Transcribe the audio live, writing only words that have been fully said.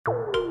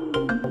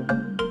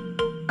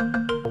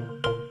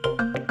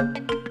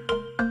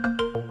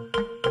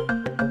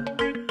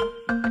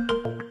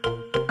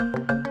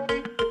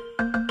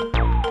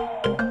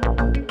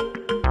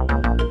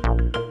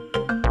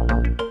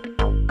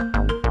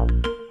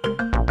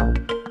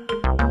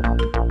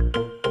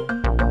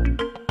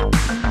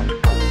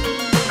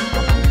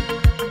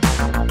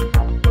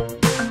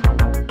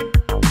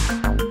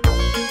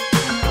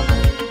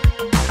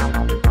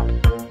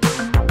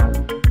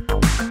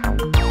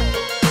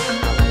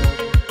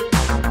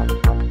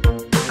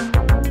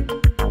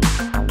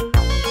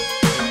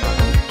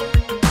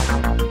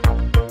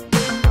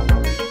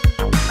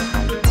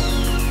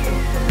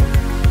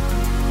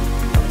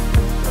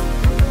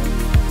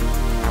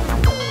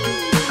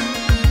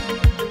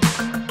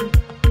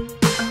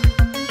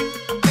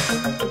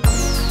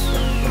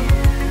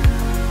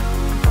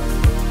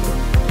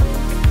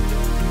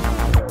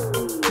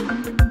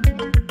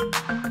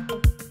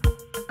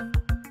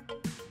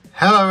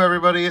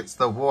everybody, it's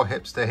the War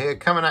Hipster here,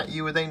 coming at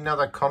you with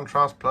another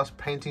Contrast Plus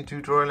painting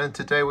tutorial, and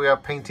today we are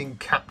painting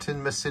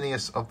Captain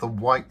Messinius of the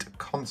White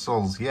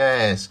Consuls.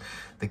 Yes,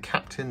 the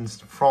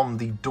captains from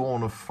the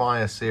Dawn of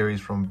Fire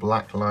series from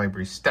Black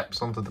Library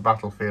steps onto the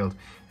battlefield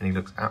and he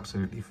looks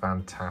absolutely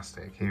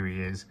fantastic. Here he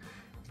is.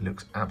 He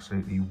looks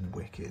absolutely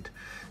wicked.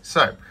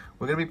 So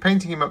we're going to be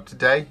painting him up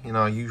today in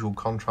our usual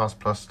Contrast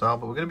Plus style,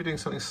 but we're going to be doing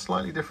something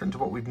slightly different to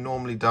what we've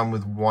normally done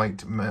with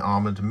white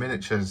armoured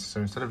miniatures.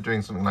 So instead of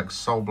doing something like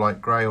Soulblight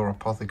Grey or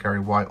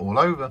Apothecary White all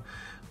over,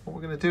 what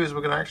we're going to do is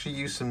we're going to actually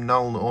use some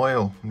Nuln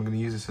Oil. And we're going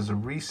to use this as a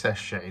recess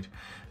shade.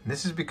 And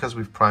this is because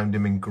we've primed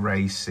him in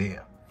Grey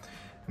Seer.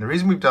 And the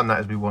reason we've done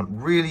that is we want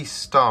really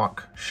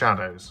stark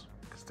shadows,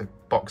 because the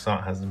box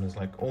art has them as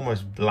like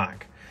almost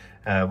black.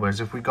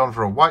 Whereas if we'd gone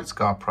for a white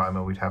scar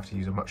primer, we'd have to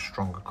use a much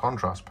stronger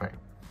contrast paint.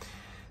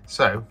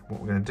 So what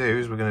we're going to do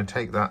is we're going to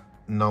take that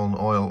Nuln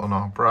Oil on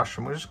our brush,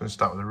 and we're just going to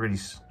start with a really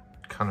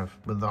kind of,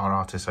 with our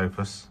Artis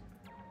Opus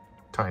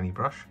tiny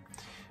brush.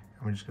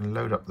 And we're just going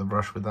to load up the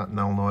brush with that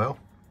Nuln Oil,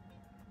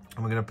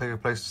 and we're going to pick a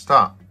place to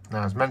start.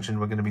 Now, as mentioned,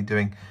 we're going to be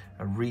doing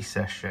a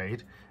recess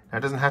shade. Now,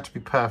 it doesn't have to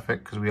be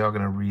perfect because we are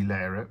going to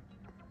relayer it.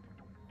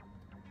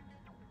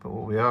 But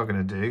what we are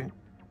going to do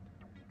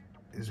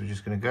is we're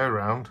just going to go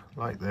around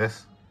like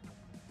this,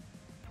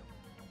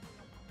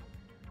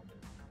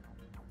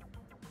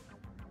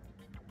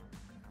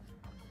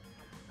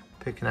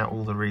 picking out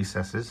all the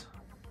recesses,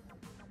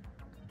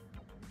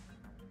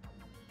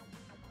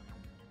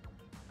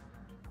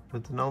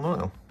 with the Nuln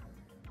Oil.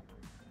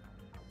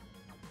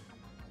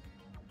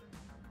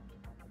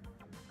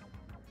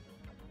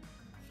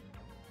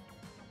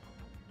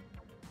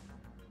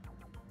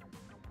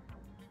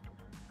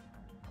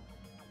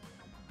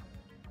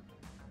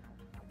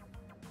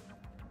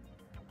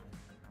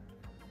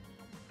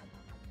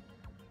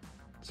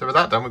 So with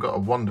that done, we've got a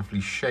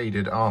wonderfully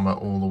shaded armour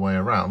all the way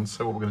around.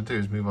 So what we're going to do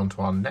is move on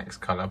to our next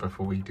colour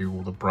before we do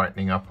all the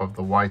brightening up of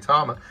the white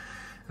armour.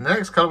 And the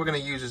next colour we're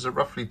going to use is a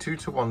roughly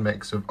 2-to-1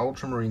 mix of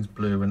Ultramarines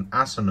Blue and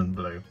Asurmen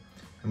Blue.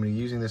 And we're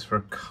using this for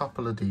a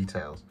couple of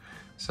details.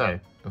 So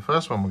the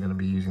first one we're going to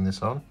be using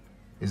this on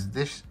is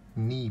this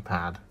knee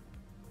pad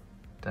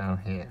down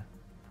here.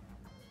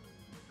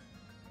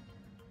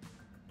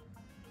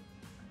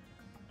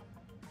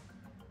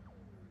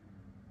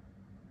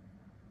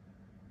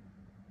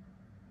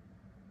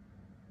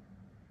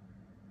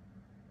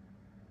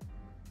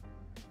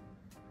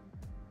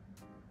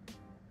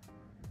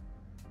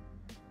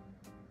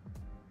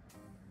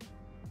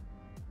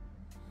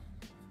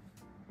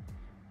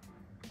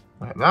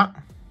 Like that.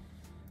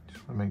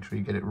 Just want to make sure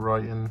you get it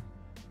right in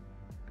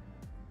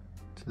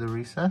to the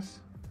recess.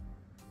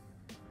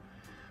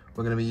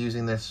 We're going to be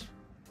using this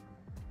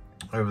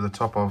over the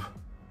top of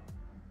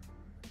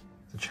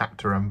the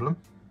chapter emblem.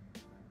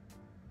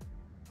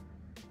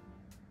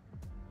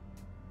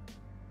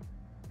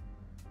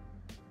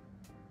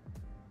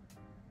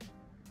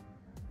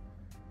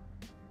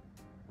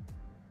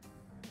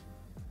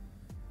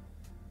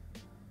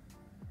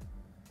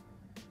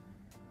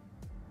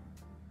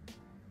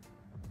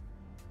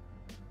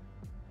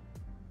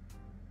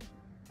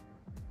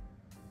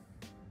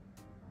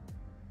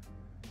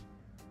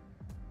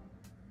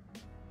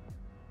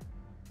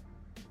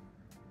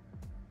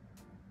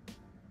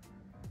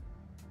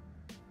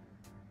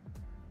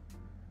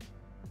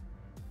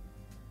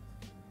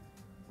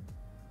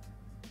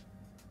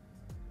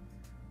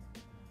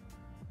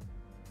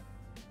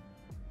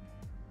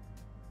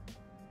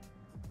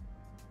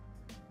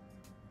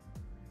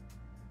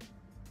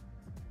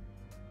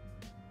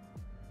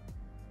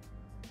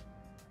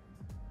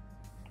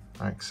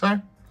 Like so,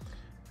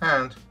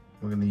 and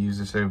we're going to use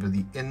this over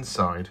the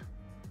inside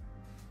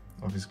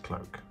of his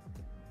cloak.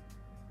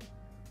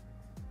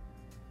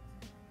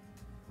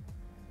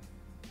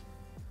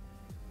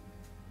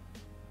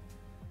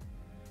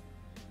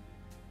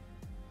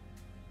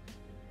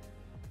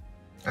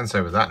 And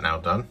so with that now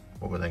done,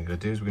 what we're then going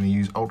to do is we're going to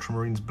use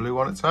Ultramarines Blue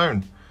on its own,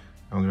 and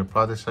we're going to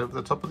apply this over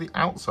the top of the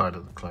outside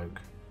of the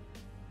cloak.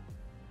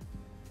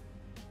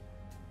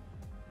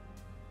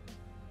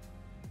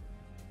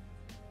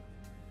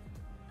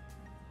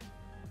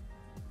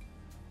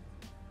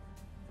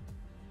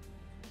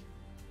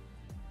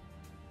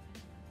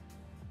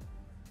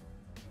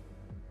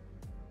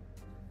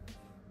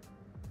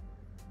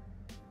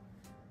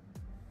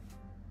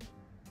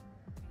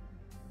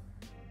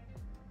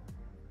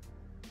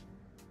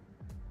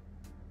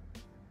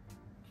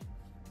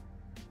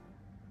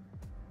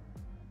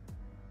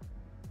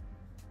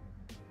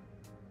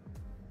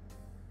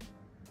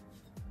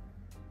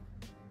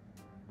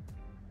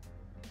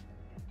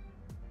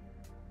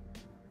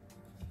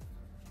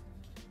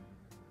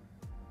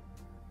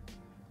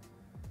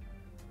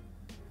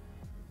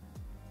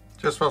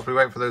 Just whilst we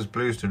wait for those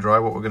blues to dry,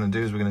 what we're going to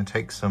do is we're going to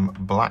take some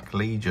Black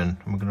Legion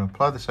and we're going to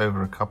apply this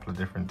over a couple of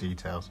different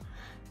details.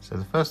 So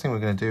the first thing we're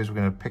going to do is we're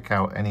going to pick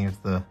out any of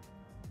the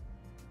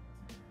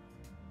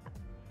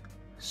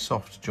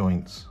soft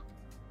joints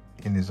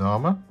in his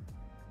armour.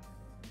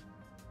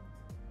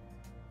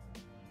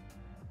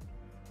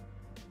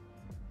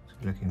 So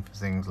looking for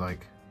things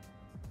like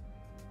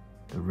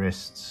the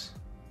wrists,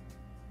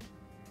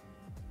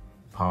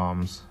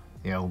 palms,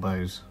 the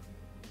elbows,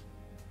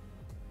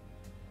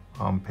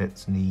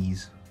 armpits,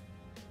 knees,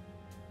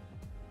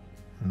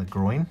 and the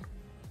groin,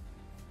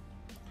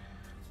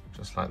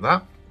 just like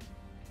that.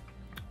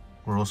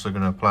 We're also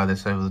going to apply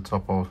this over the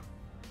top of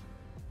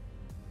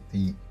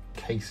the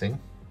casing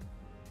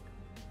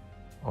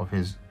of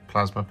his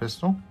plasma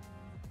pistol.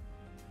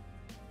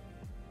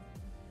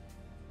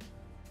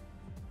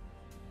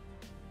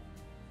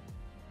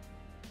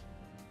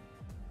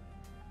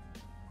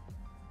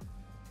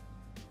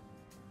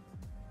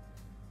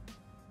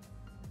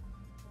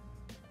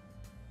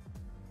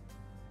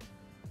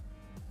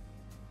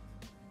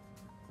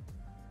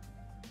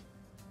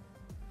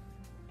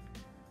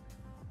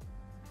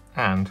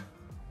 And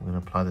we're going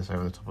to apply this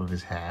over the top of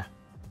his hair.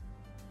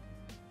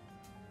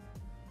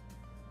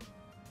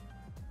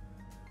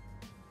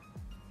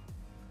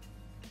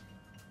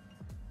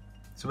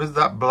 So with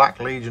that Black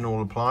Legion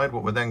all applied,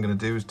 what we're then going to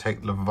do is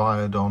take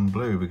Leviadon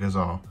Blue, because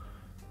our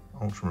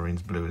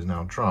Ultramarines Blue is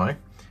now dry, and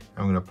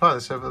we're going to apply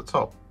this over the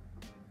top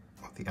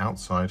of the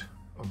outside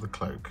of the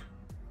cloak.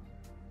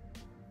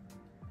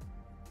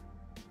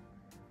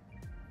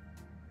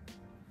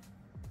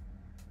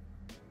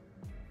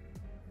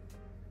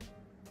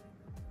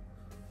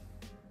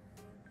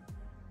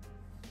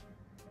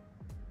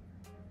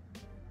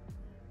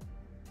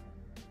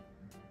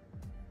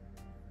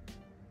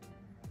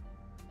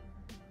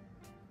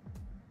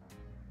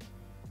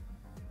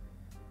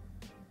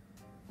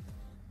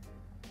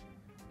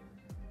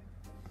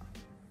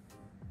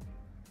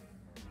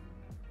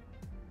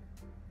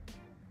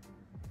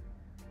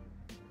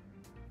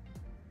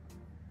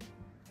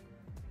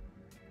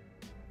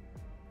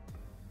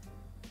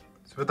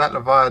 So with that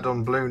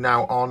Leviadon Blue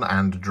now on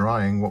and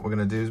drying, what we're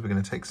going to do is we're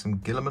going to take some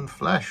Guilliman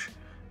Flesh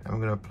and we're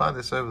going to apply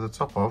this over the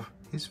top of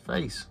his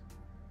face.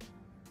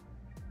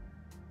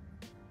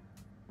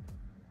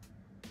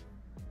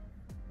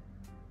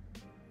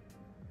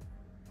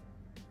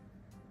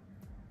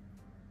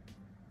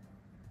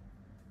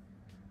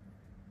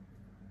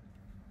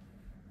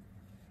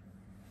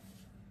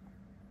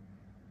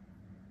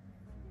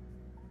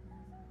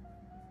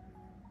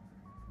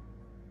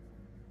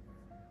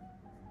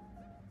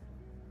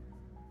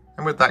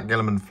 And with that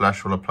Guilliman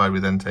Flesh we'll apply,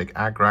 we then take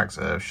Agrax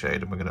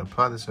Earthshade and we're going to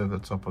apply this over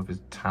the top of his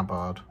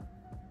tabard.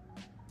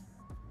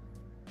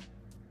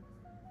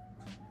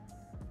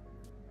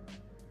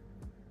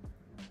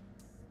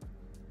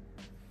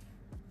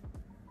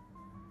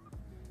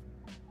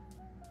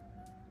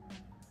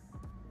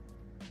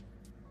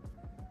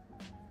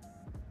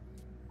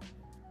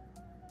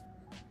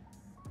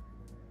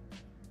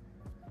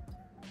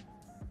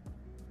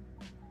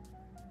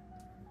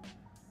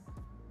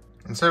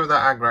 And so with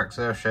that Agrax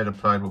Earthshade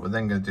applied, what we're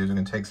then going to do is we're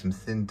going to take some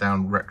thinned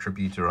down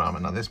Retributor Armour.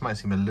 Now this might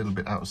seem a little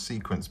bit out of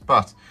sequence,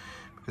 but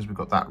because we've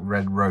got that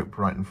red rope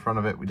right in front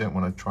of it, we don't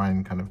want to try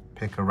and kind of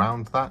pick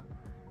around that.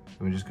 So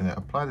we're just going to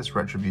apply this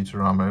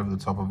Retributor Armour over the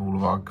top of all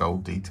of our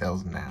gold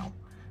details now.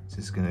 So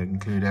this is going to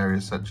include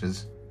areas such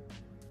as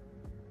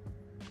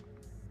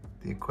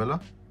the Aquila,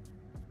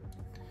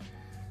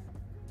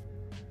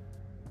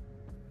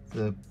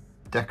 the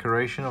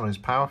decoration on his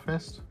power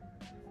fist,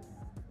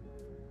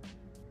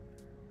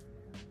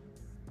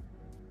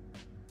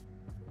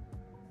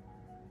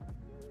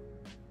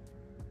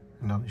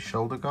 and on his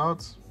shoulder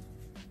guards,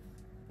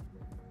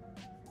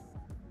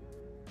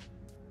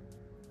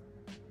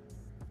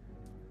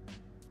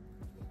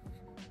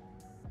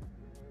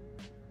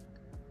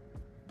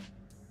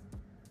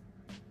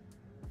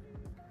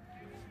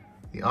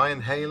 the iron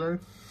halo,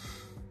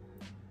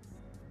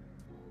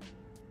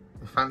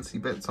 the fancy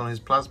bits on his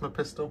plasma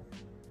pistol.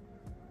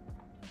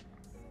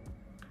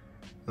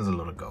 There's a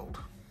lot of gold.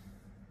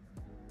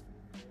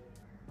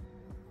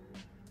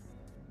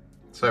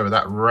 So with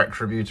that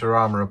Retributor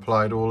Armour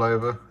applied all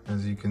over,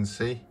 as you can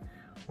see,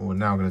 what we're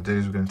now going to do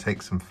is we're going to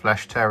take some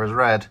Flesh Tearers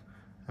Red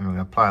and we're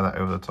going to apply that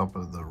over the top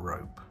of the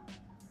rope.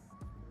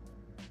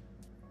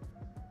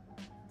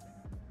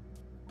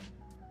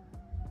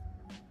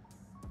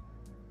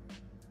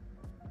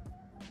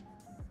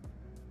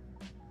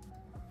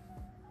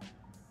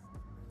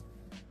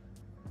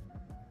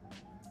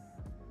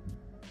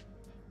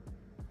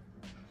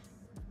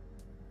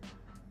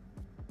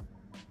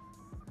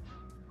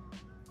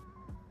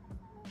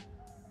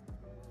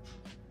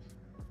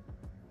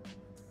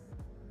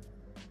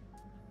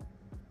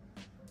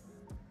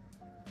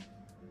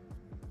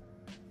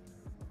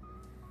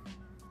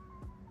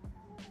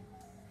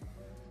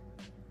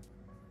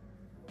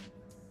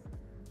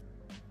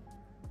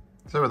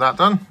 So with that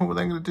done, what we're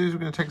then going to do is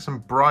we're going to take some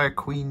Briar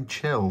Queen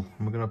Chill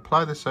and we're going to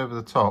apply this over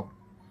the top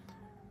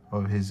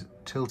of his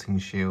tilting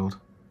shield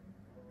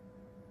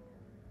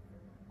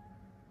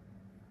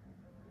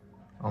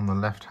on the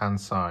left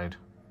hand side.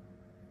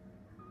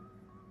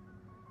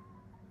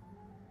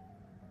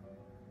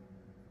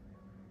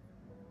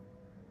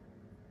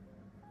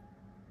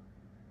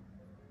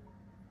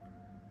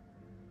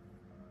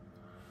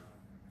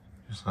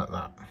 Just like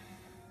that.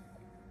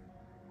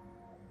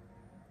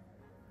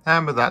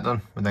 And with that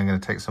done, we're then going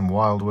to take some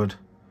Wyldwood.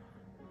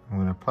 I'm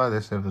going to apply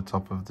this over the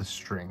top of the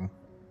string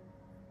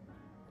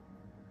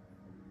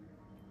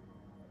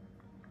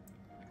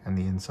and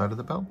the inside of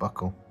the belt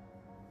buckle.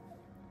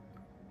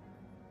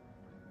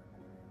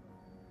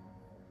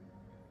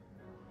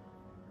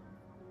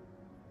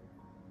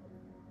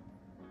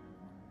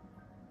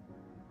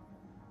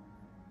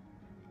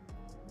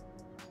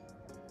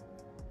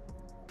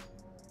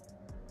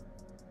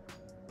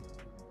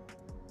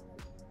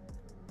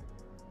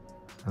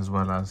 As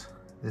well as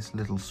this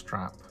little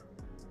strap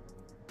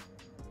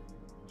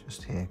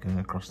just here going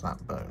across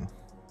that bone.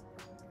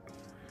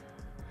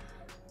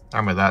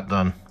 And with that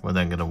done, we're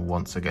then going to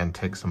once again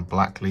take some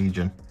Black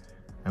Legion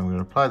and we're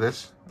going to apply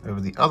this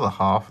over the other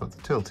half of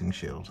the tilting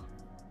shield.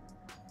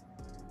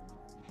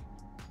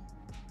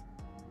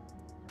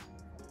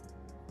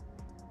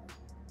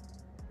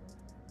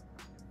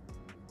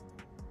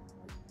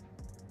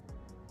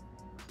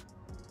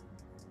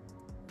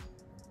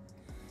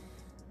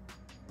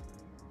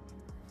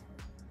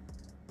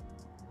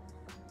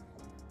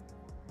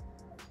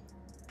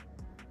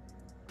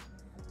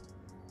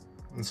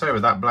 And so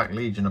with that Black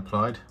Legion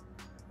applied,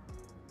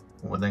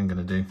 what we're then going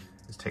to do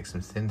is take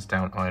some thinned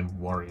down Iron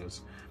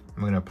Warriors. And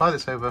we're going to apply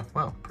this over,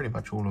 well, pretty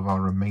much all of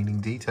our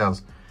remaining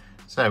details.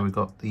 So we've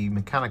got the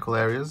mechanical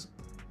areas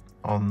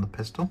on the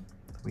pistol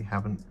that we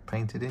haven't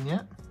painted in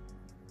yet.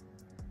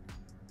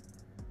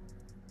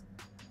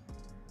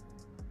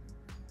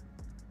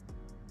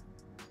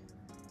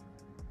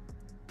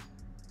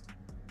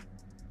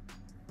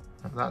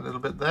 That little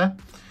bit there.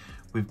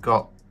 We've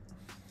got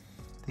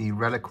the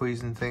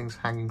reliquaries and things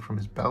hanging from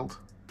his belt.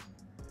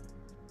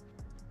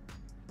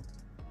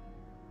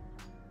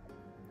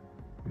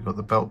 We've got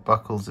the belt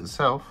buckles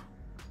itself.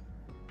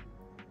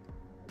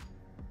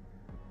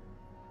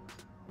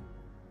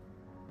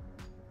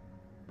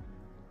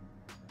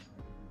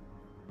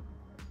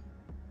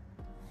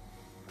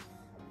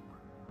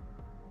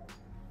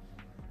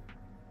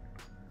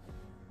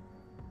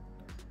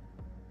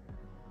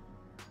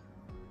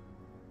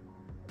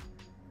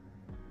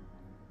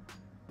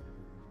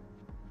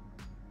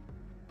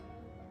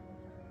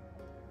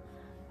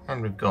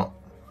 And we've got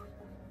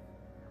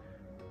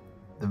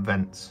the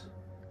vents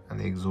and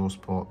the exhaust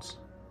ports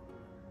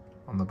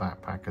on the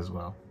backpack as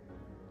well.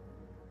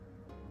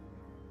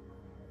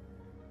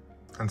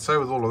 And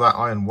so with all of that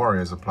Iron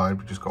Warriors applied,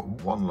 we've just got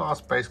one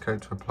last base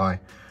coat to apply,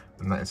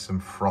 and that is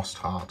some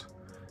Frostheart.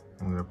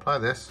 I'm going to apply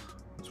this.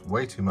 It's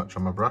way too much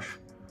on my brush.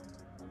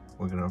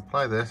 We're going to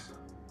apply this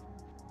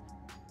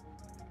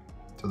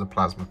to the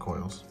plasma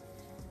coils.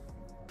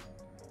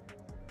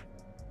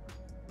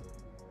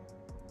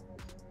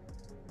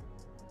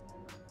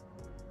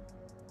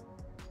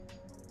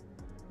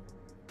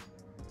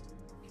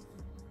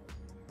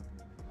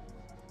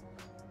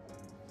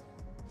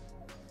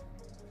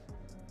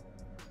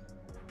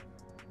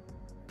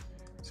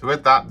 So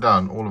with that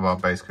done, all of our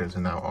base coats are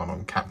now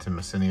on Captain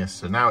Messinius.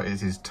 So now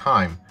it is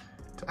time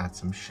to add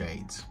some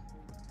shades.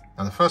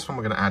 Now the first one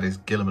we're going to add is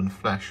Guilliman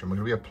Flesh, and we're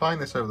going to be applying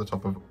this over the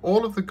top of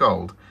all of the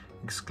gold,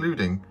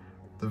 excluding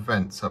the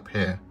vents up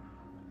here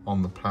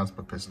on the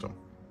plasma pistol.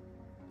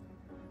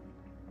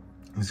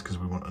 This is because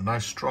we want a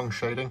nice strong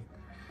shading,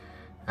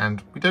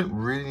 and we don't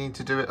really need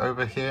to do it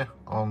over here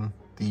on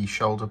the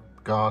shoulder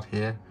guard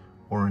here,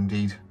 or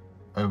indeed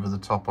over the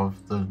top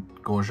of the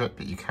gorget,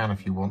 but you can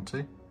if you want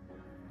to.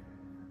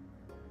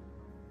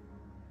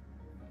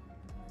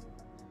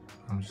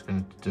 I'm just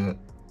going to do it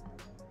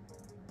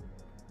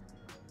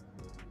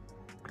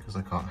because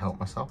I can't help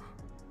myself.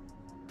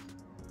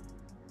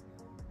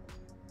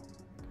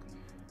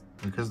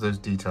 Because those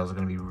details are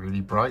going to be really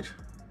bright,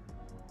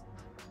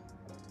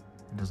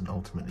 it doesn't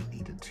ultimately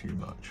need it too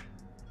much.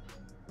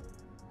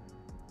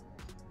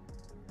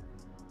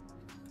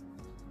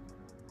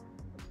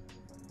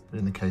 But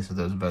in the case of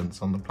those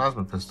vents on the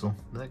plasma pistol,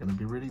 they're going to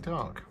be really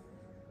dark.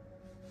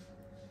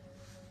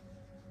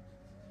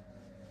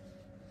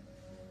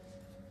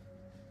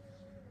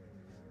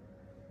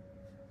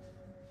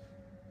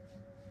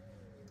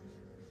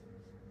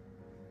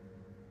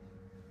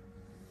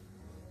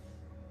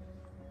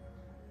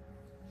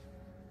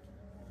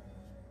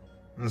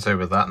 And so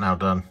with that now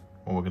done,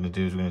 what we're going to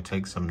do is we're going to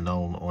take some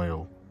Nuln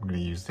Oil. We're going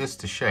to use this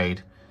to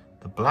shade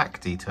the black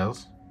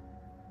details,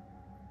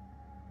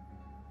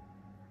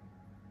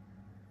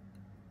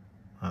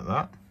 like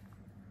that,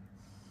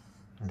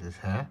 and his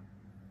hair.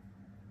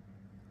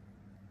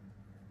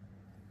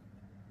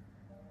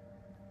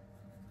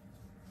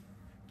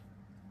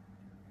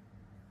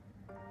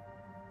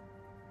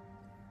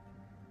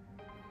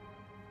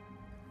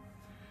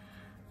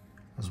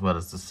 As well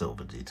as the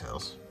silver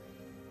details.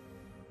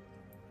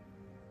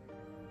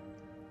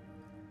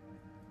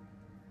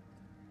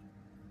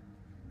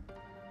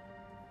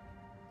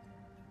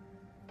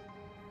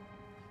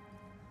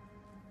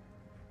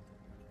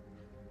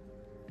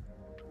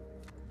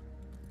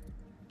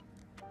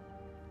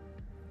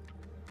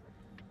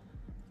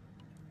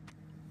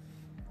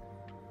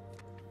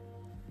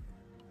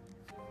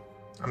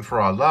 And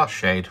for our last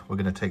shade, we're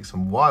going to take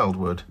some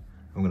Wyldwood.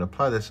 I'm going to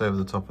apply this over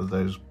the top of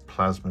those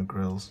plasma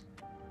grills.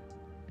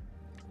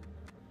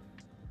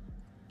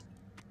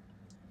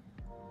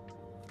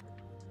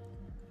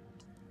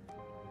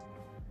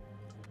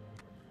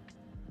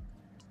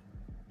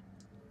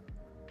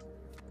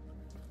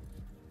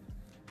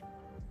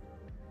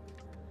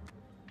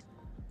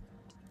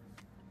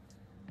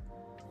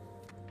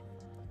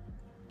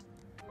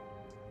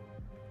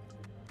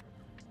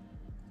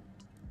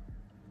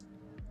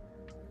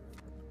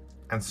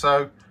 And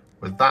so,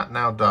 with that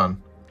now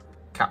done,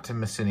 Captain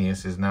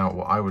Messinius is now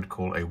what I would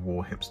call a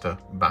war hipster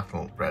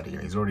battle ready,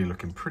 and he's already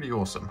looking pretty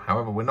awesome.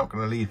 However, we're not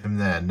going to leave him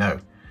there, no.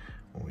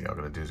 What we are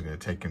going to do is we're going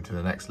to take him to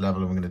the next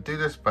level, and we're going to do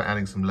this by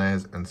adding some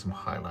layers and some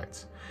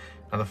highlights.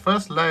 Now the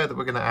first layer that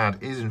we're going to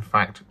add is in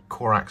fact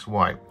Corax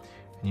White.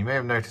 And you may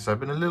have noticed I've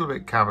been a little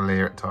bit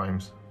cavalier at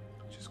times,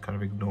 just kind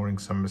of ignoring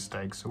some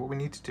mistakes. So what we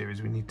need to do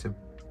is we need to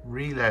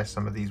relayer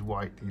some of these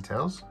white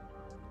details.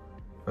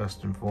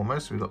 First and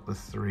foremost, so we've got the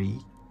 3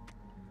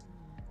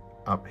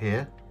 up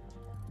here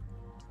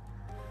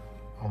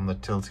on the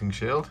tilting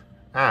shield,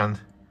 and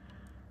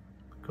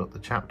we've got the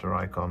chapter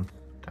icon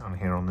down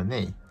here on the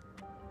knee.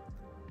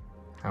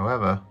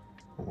 However,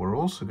 what we're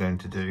also going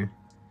to do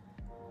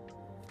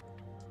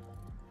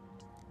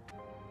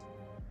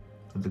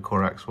with the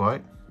Corax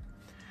White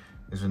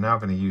is we're now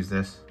going to use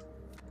this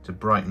to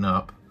brighten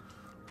up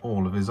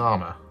all of his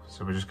armour.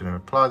 So we're just going to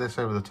apply this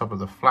over the top of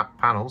the flat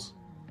panels,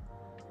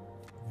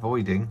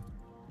 avoiding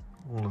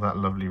all of that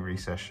lovely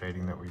recess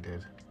shading that we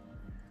did.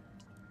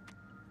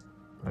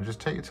 Now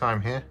just take your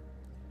time here.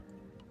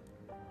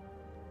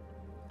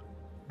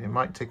 It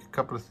might take a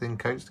couple of thin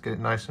coats to get it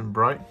nice and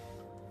bright.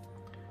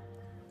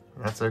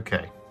 That's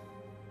okay.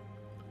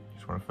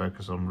 Just want to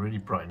focus on really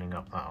brightening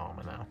up that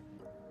armour now.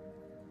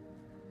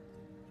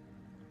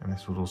 And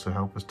this will also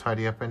help us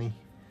tidy up any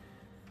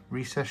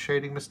recess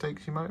shading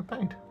mistakes you might have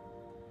made.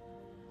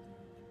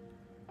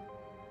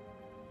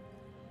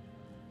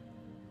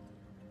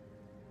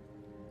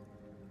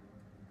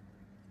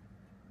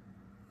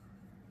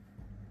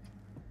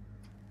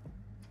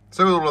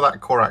 So with all of that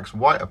Corax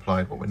White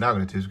applied, what we're now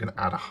going to do is we're going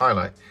to add a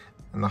highlight.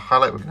 And the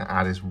highlight we're going to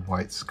add is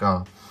White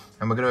Scar.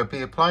 And we're going to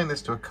be applying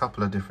this to a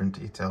couple of different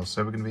details.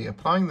 So we're going to be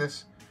applying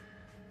this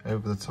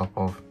over the top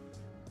of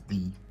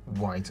the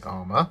white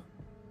armour.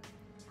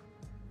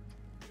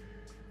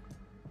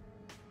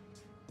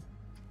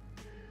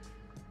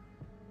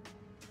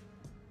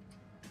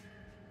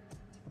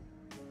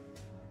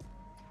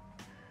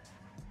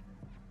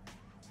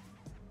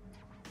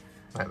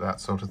 Like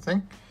that sort of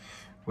thing.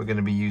 We're going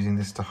to be using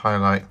this to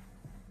highlight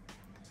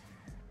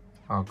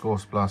our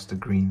Gorse Blaster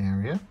green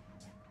area.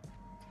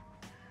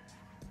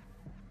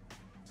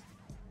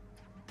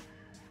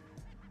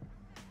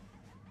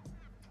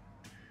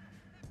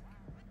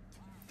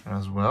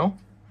 As well.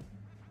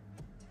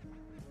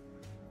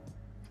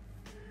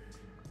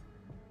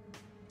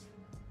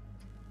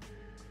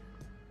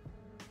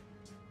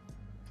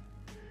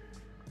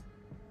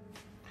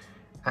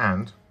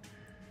 And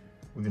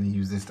we're going to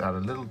use this to add a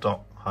little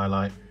dot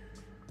highlight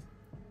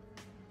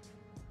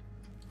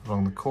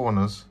along the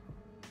corners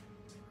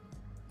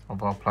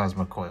of our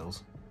plasma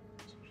coils.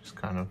 So just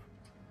kind of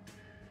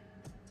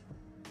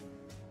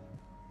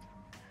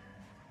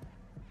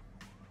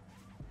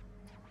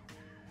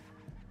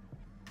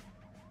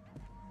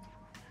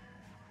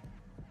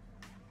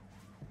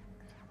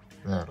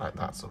there, like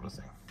that sort of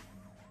thing.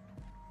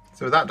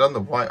 So with that done, the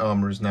white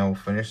armour is now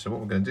finished. So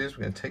what we're going to do is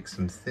we're going to take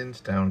some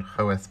thinned down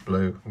Hoeth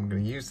Blue. I'm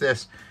going to use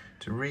this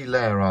to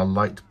relayer our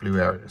light blue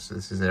areas. So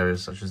this is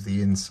areas such as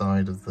the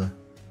inside of the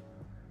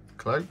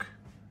cloak,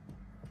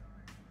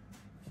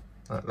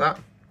 like that.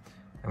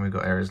 And we've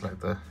got areas like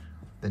the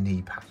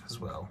knee pad as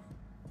well.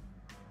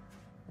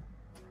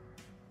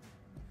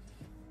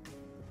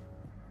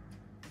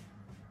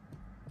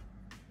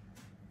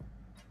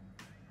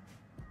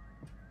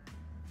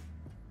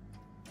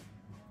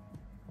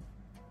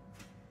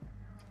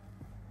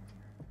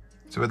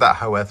 So with that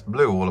Hoeth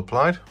Blue all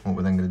applied, what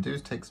we're then going to do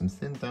is take some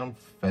thinned down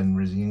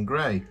Fenrisian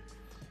Grey.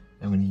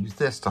 And we're going to use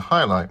this to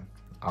highlight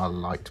our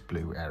light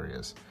blue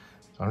areas.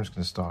 So I'm just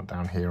going to start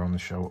down here on the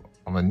shoulder,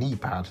 on the knee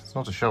pad. It's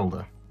not a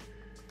shoulder.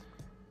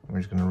 We're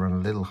just going to run a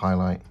little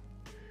highlight.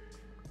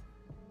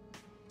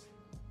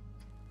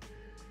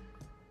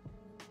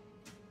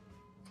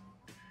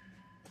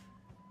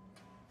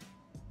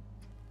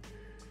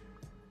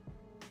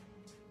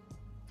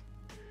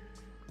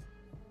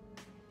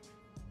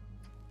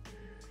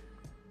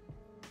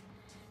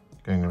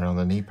 Going around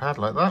the knee pad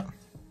like that.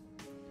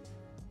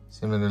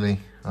 Similarly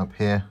up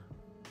here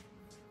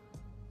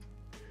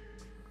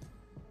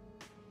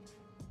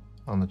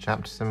on the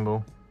chapter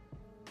symbol.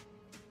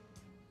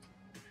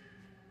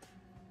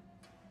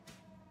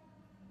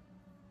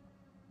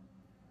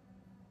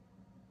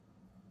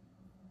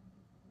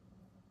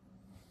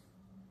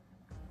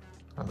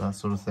 Like that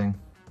sort of thing.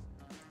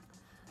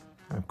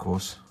 And of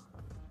course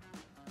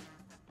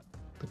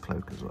the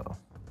cloak as well.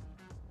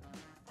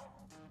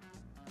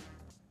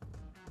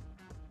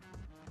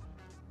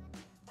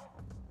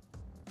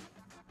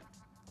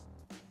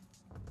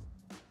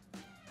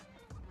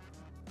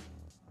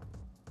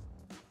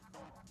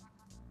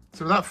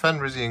 So with that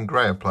Fenrisian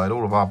Grey applied,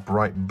 all of our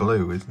bright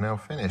blue is now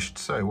finished.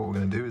 So what we're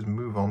going to do is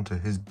move on to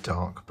his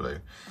dark blue.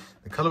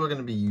 The colour we're going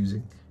to be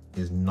using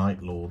is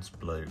Night Lord's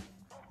Blue.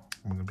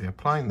 I'm going to be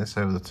applying this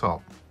over the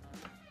top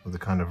with the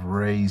kind of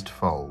raised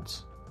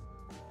folds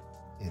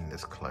in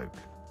this cloak.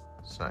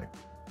 So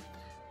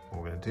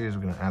what we're going to do is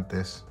we're going to add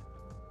this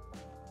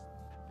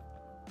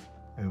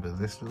over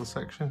this little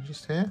section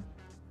just here.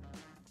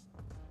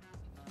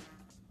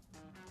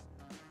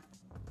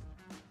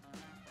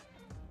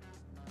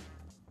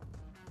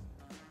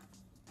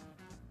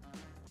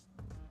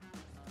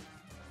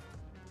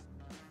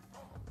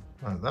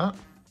 like that.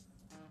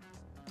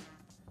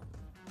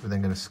 We're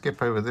then going to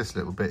skip over this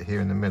little bit here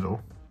in the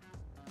middle.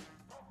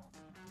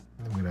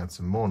 And then we're going to add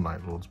some more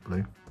Night Lord's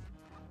Blue.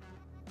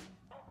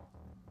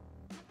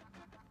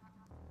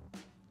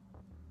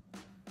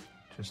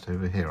 Just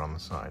over here on the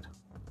side.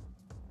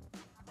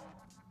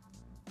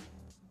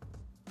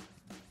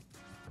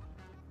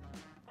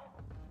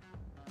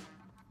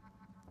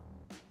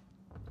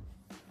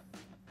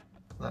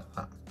 Like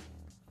that.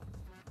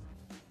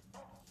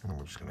 And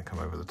we're just going to come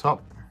over the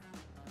top.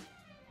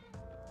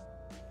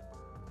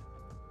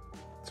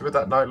 So with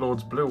that Night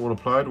Lord's Blue all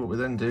applied, what we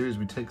then do is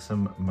we take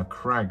some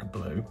Macragge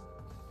Blue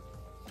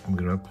and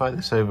we're going to apply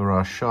this over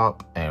our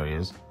sharp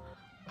areas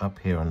up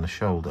here on the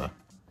shoulder,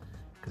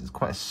 because it's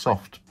quite a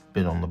soft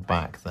bit on the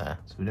back there,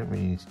 so we don't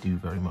really need to do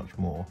very much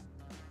more.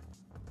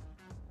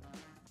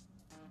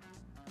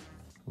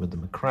 With the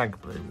Macragge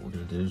Blue, what we're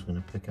going to do is we're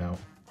going to pick out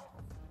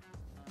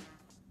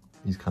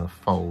these kind of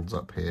folds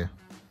up here.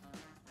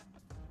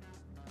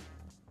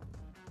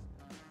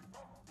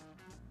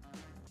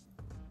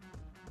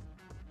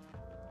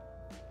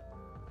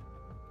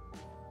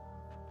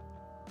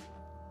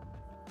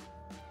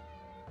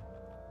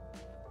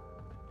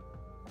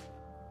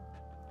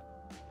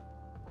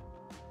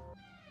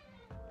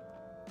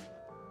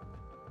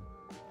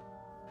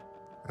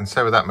 And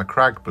so with that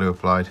Macragge Blue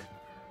applied,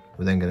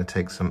 we're then going to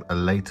take some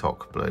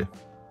Alaitoc Blue. I'm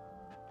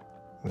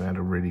going to add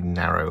a really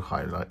narrow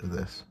highlight of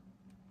this.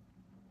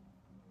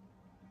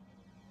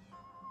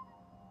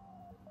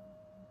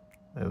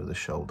 Over the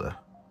shoulder.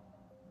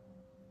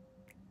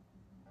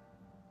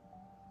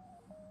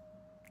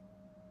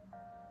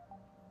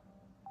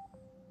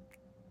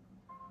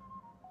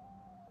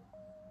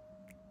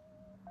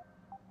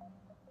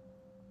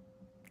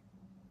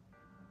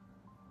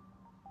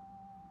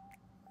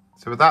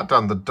 So with that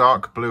done, the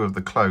dark blue of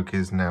the cloak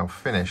is now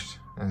finished,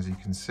 as you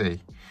can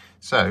see.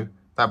 So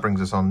that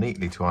brings us on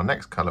neatly to our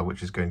next colour,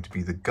 which is going to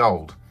be the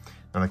gold.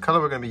 Now the colour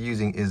we're going to be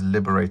using is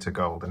Liberator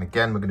Gold, and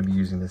again we're going to be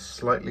using this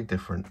slightly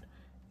different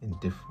in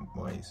different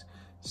ways.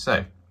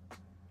 So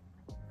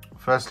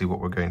firstly, what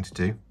we're going to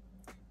do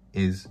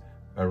is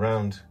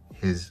around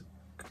his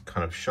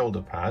kind of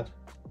shoulder pad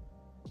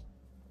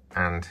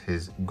and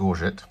his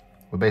gorget,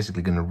 we're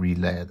basically going to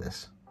relayer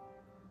this.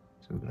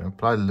 So we're going to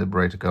apply the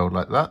Liberator Gold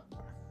like that.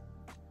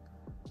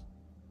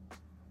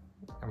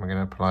 And we're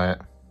going to apply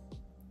it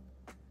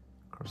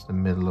across the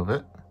middle of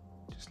it,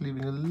 just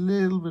leaving a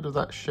little bit of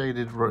that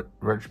shaded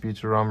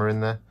Retributor Armour in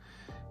there,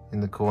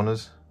 in the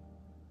corners.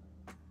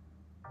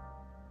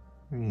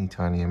 Really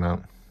tiny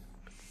amount.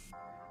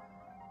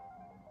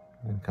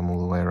 I'm going to come all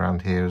the way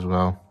around here as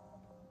well,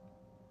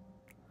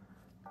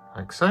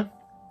 like so.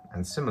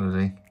 And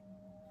similarly,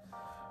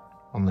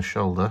 on the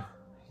shoulder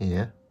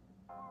here,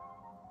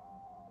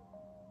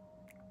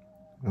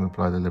 I'm going to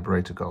apply the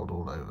Liberator Gold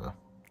all over.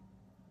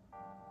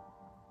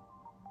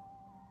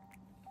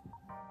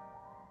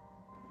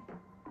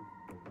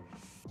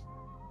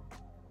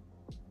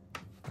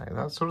 Like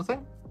that sort of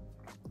thing.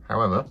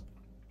 However,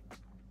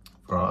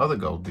 for our other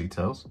gold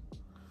details,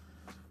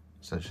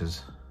 such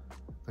as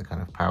the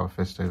kind of power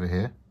fist over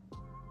here,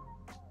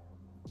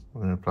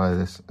 we're going to apply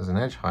this as an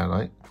edge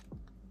highlight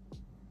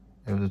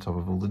over the top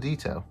of all the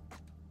detail.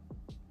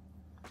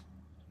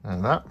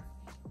 Like that.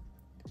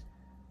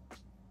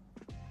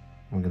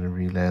 We're going to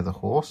relayer the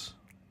horse.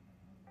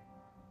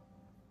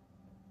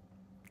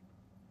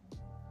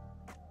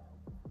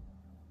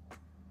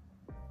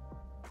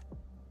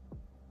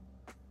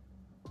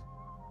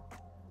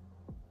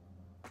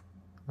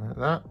 Like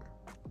that.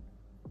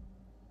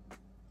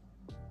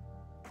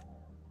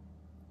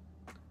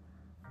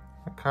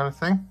 That kind of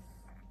thing.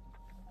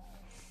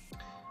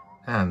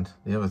 And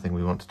the other thing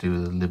we want to do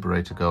with the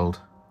Liberator Gold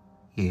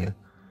here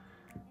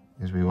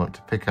is we want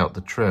to pick out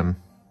the trim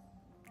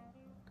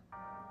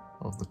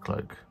of the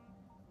cloak.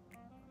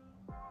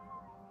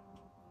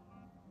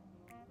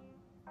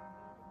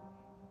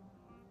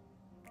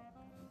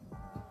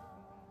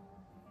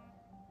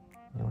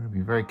 You want to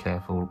be very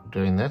careful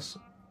doing this,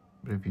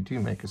 but if you do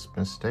make a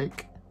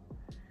mistake,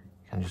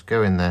 you can just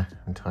go in there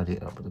and tidy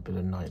it up with a bit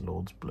of Night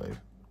Lord's Blue.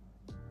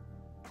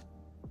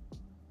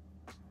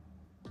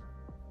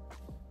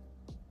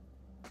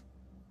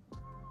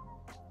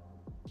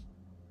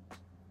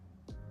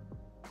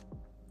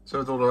 So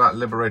with all of that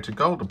Liberator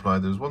Gold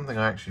applied, there's one thing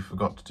I actually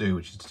forgot to do,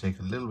 which is to take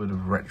a little bit of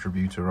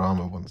Retributor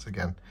Armour once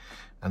again.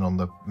 And on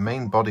the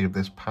main body of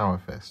this Power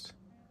Fist,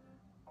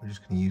 we're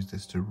just going to use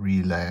this to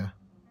relayer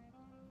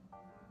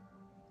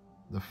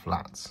the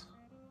flats.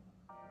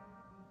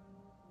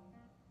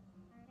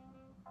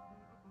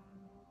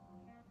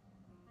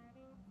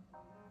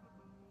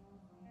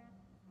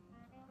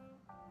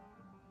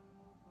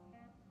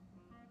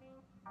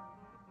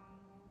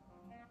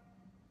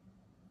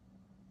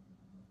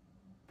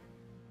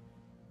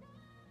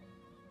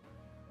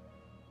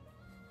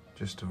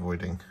 Just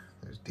avoiding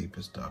those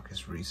deepest,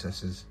 darkest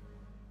recesses.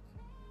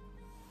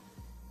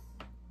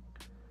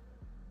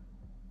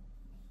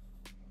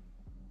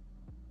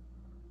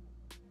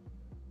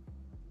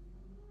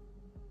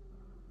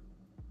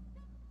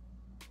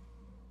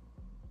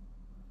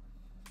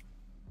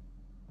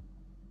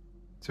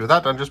 So with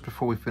that done, just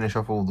before we finish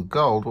off all the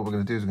gold, what we're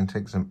going to do is we're going to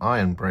take some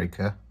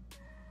Ironbreaker.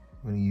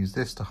 I'm going to use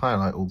this to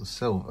highlight all the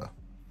silver.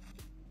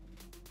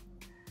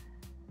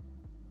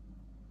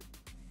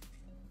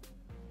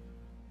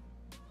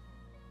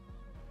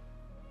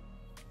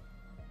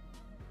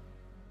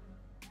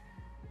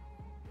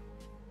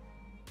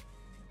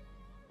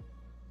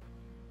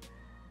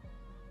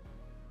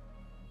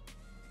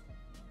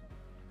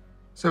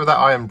 So with that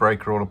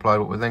Ironbreaker all applied,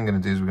 what we're then going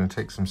to do is we're going to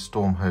take some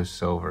Stormhost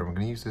Silver and we're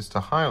going to use this to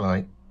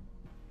highlight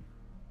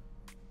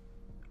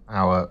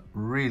our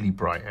really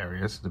bright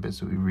areas, the bits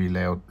that we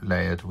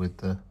layered with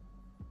the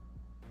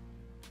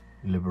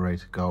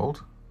Liberator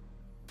Gold.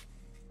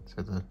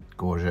 So the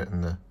gorget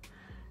and the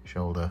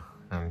shoulder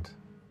and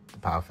the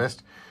power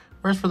fist.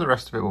 Whereas for the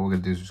rest of it, what we're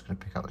going to do is we're just going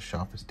to pick out the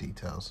sharpest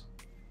details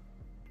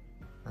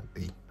at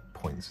the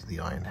points of the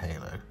Iron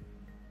Halo.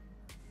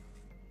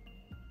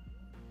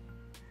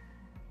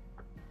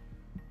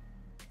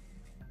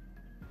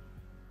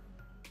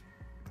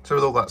 So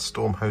with all that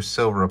Stormhost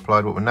Silver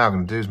applied, what we're now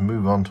going to do is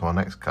move on to our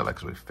next colour,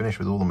 because we've finished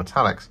with all the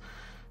metallics.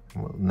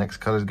 And what the next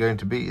colour is going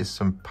to be is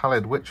some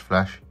Pallid Wych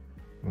Flesh.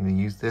 I'm going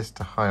to use this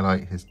to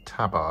highlight his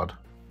tabard.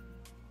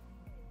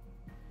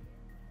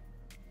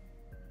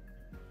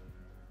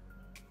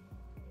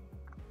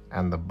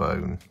 And the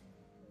bone.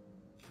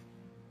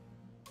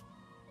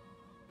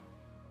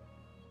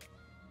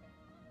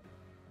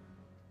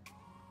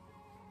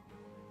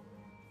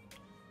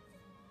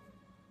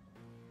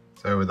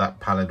 So with that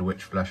Pallid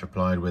Wych Flesh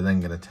applied, we're then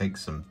going to take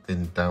some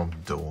thinned down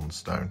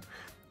Dawnstone.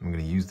 I'm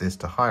going to use this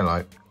to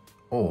highlight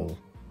all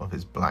of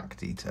his black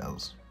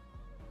details.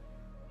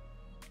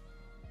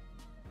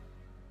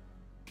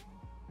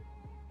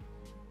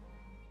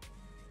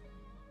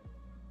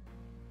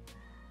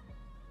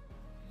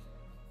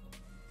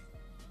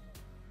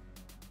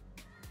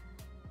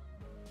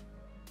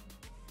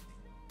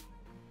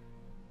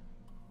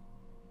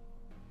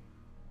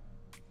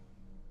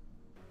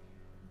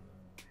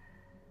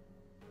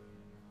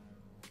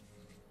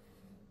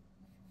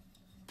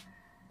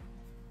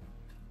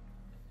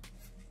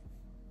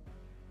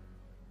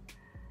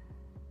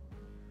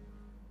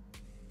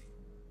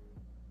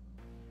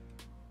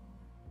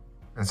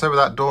 And so with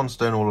that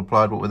Dawnstone all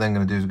applied, what we're then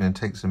going to do is we're going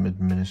to take some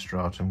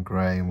Administratum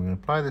Grey and we're going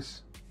to apply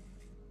this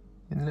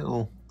in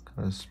little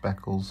kind of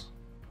speckles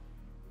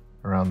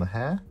around the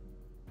hair.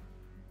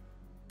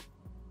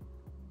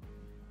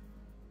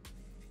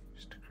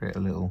 Just to create a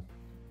little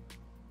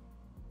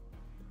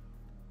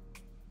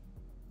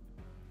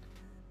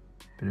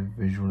bit of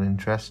visual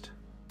interest.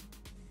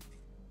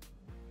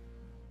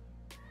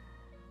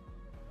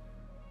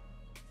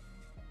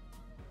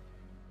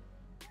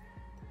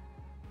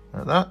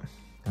 Like that.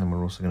 And then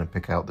we're also going to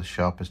pick out the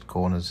sharpest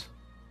corners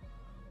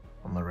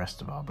on the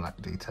rest of our black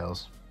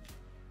details.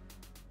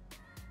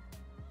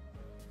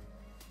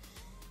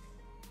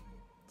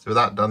 So with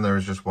that done, there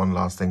is just one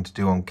last thing to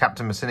do on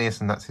Captain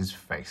Messinius, and that's his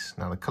face.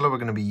 Now the colour we're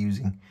going to be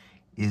using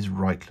is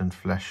Reikland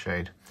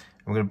Fleshshade.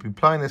 And we're going to be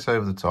applying this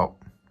over the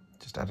top,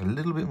 just add a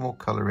little bit more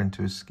colour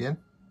into his skin.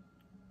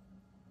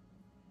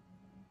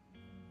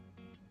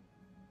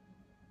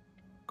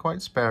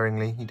 Quite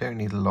sparingly, you don't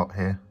need a lot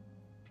here.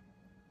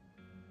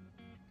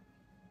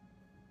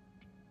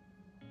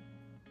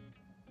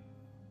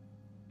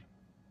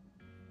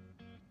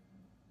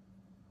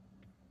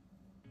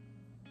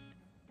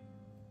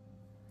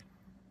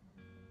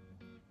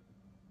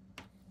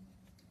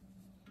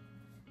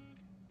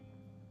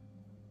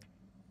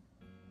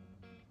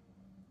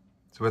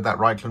 So with that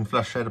Reikland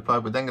Fleshshade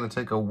applied, we're then going to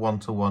take a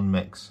 1-to-1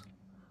 mix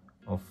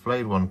of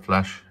Flayed One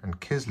Flesh and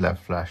Kislev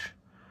Flesh.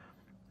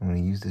 I'm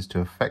going to use this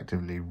to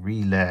effectively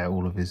re-layer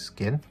all of his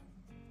skin.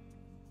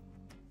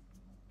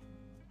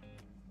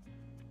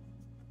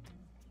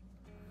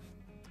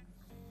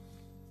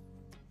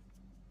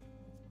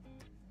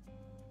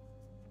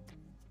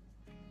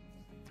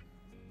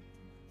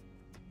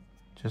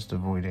 Just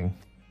avoiding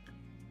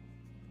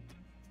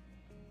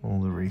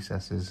all the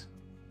recesses.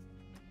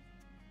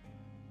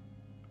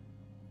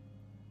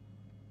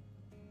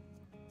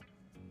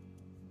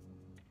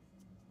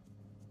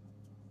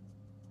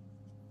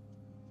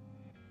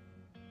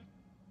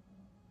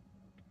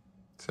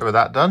 So with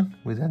that done,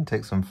 we then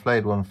take some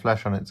Flayed One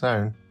Flesh on its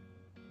own, and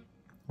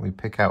we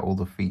pick out all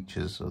the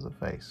features of the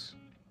face,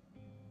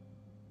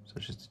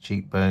 such as the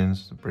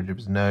cheekbones, the bridge of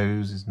his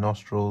nose, his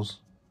nostrils,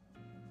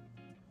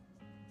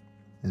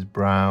 his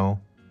brow,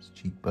 his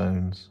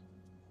cheekbones.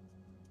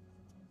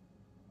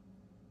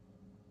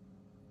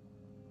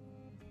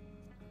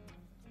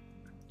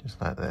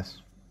 Just like this.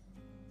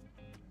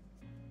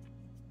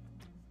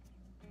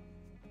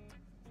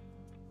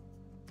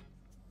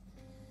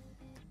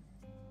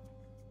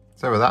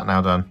 So with that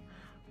now done,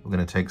 we're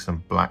going to take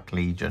some Black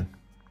Legion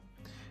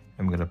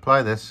and we're going to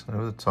apply this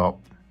over the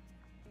top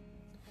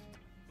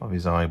of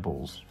his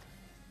eyeballs.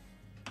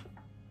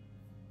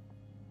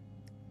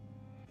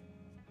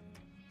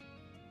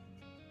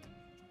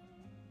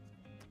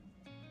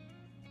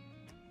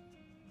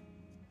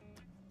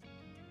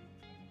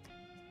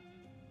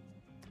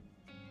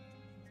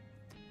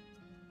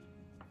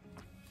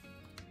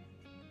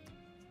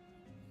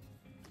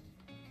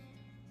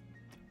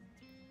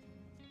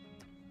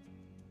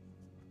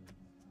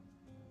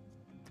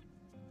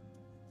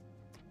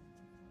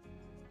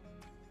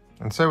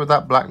 And so with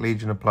that Black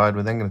Legion applied,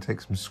 we're then going to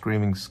take some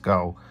Screaming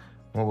Skull.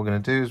 And what we're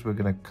going to do is we're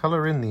going to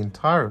colour in the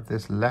entire of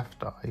this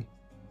left eye,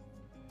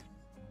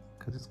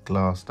 because it's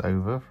glassed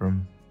over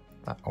from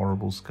that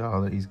horrible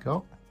scar that he's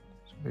got.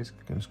 So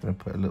basically I'm just going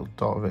to put a little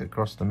dot of it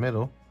across the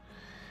middle,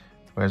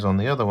 whereas on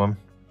the other one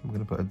I'm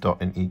going to put a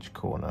dot in each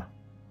corner.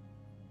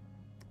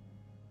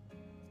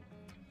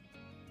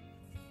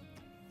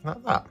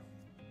 Like that.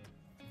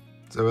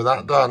 So with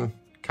that done,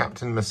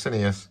 Captain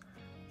Messinius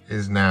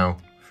is now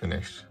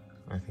finished.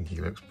 I think he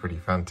looks pretty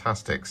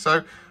fantastic.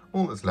 So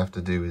all that's left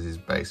to do is his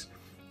base.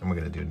 And we're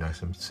going to do a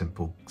nice and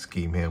simple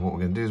scheme here. What we're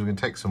going to do is we're going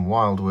to take some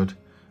Wyldwood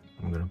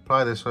and we're going to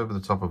apply this over the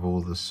top of all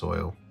the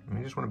soil. And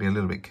we just want to be a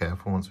little bit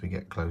careful once we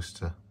get close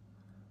to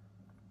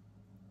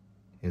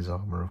his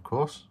armour, of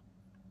course.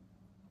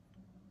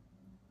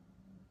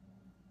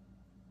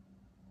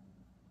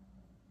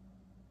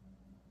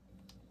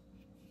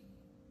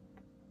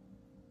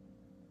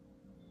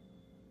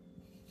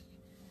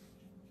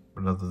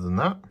 But other than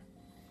that,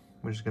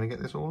 we're just going to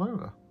get this all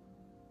over.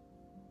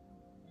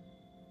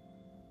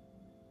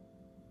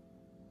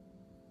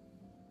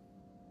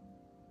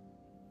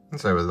 And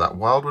so with that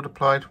Wyldwood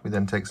applied, we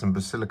then take some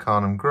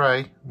Basilicanum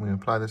Grey and we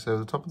apply this over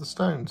the top of the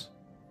stones.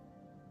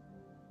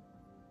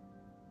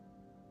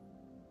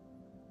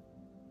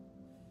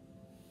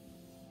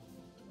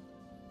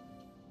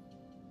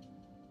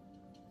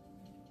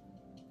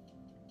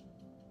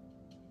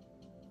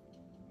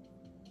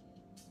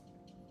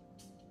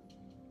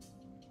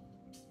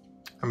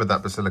 And with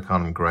that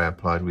Basilicanum Grey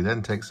applied, we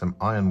then take some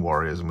Iron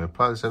Warriors and we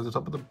apply this over the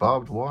top of the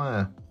barbed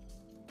wire.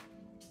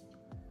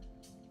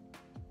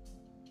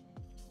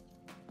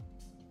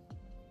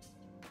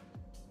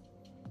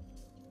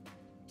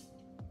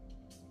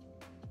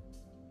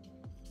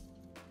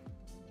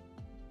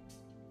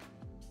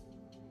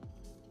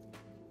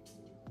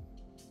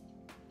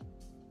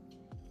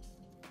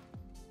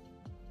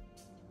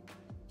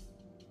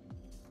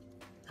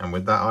 And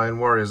with that Iron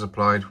Warriors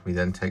applied, we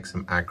then take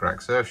some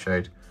Agrax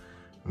Earthshade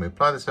and we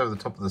apply this over the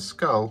top of the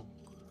skull.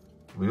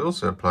 We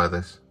also apply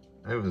this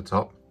over the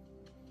top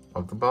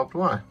of the barbed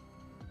wire.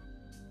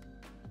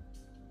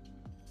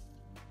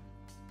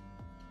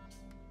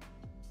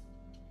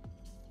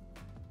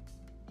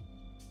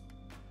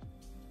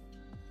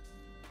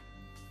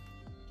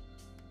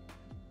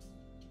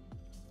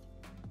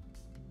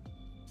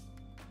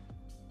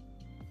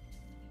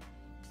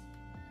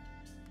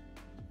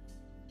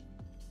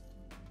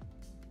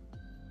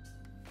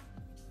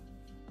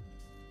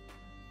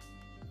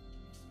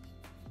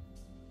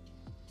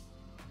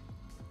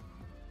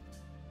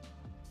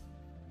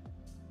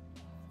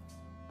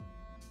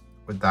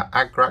 With that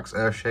Agrax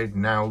Earthshade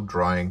now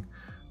drying,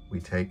 we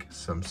take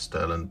some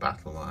Stirland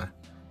Battlemire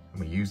and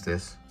we use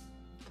this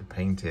to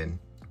paint in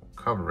or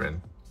cover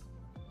in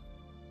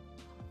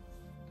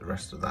the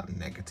rest of that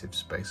negative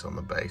space on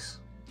the base.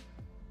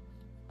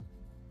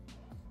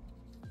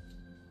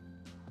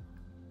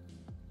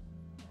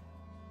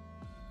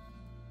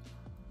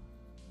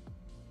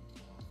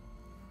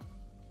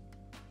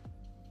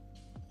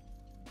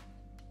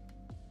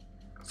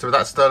 So with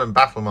that Stirland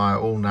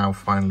Battlemire all now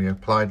finally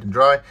applied and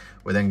dry,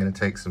 we're then going to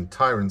take some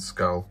Tyrant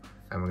Skull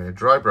and we're going to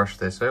dry brush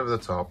this over the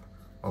top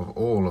of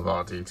all of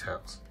our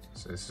details.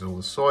 So this is all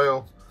the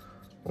soil,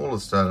 all the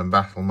Stirland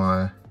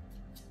Battlemire,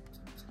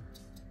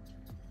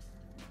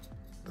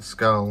 the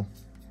skull,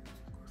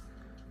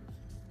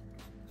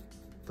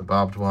 the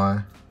barbed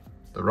wire,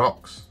 the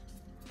rocks,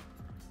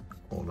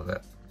 all of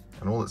it.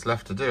 And all that's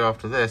left to do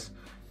after this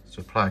is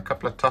to apply a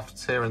couple of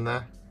tufts here and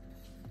there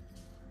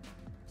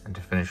and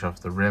to finish off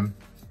the rim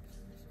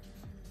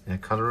in a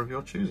colour of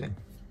your choosing.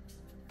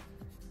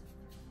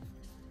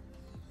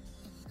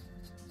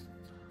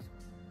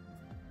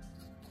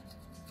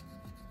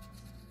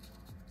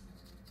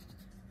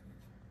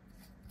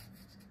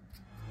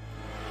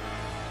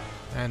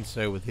 And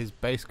so with his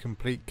base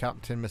complete,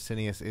 Captain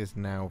Messinius is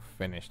now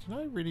finished. And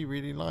I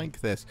really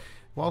like this.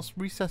 Whilst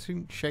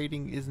recessing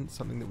shading isn't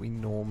something that we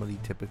normally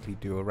typically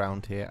do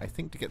around here, I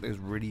think to get those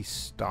really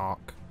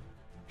stark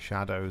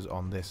shadows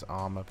on this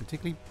armor,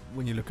 particularly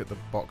when you look at the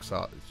box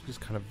art, it's just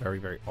kind of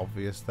very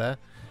obvious there.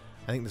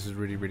 I think this is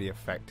really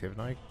effective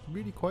and I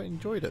really quite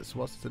enjoyed it. So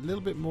whilst it's a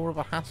little bit more of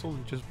a hassle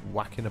than just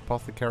whacking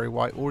Apothecary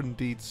White or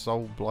indeed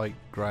Soul Blight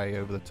Grey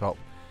over the top,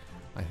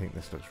 I think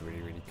this looks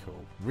really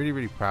cool.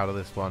 Really proud of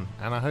this one,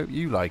 and I hope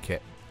you like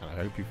it, and I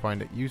hope you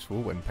find it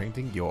useful when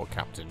painting your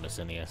Captain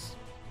Messinius.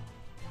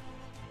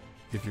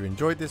 If you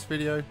enjoyed this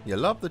video, you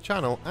love the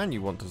channel, and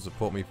you want to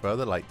support me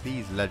further like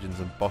these legends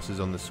and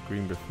bosses on the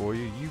screen before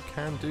you, you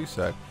can do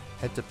so.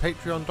 Head to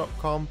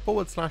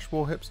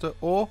patreon.com/warhipster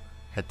or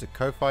head to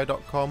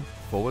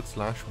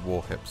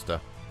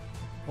ko-fi.com/warhipster.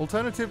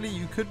 Alternatively,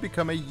 you could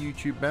become a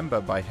YouTube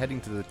member by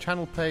heading to the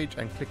channel page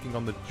and clicking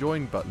on the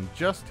join button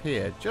just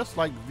here, just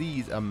like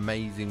these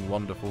amazing,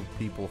 wonderful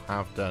people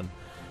have done.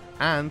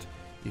 And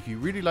if you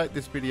really like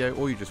this video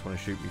or you just want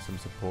to shoot me some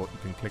support, you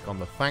can click on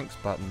the thanks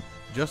button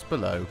just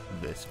below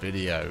this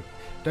video.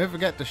 Don't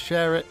forget to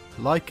share it,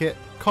 like it,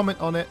 comment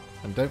on it,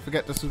 and don't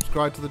forget to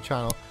subscribe to the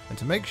channel And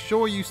to make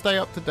sure you stay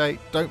up to date,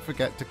 don't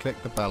forget to click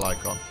the bell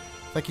icon.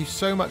 Thank you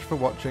so much for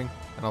watching,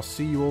 and I'll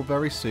see you all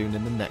very soon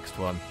in the next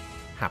one.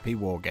 Happy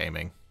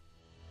wargaming.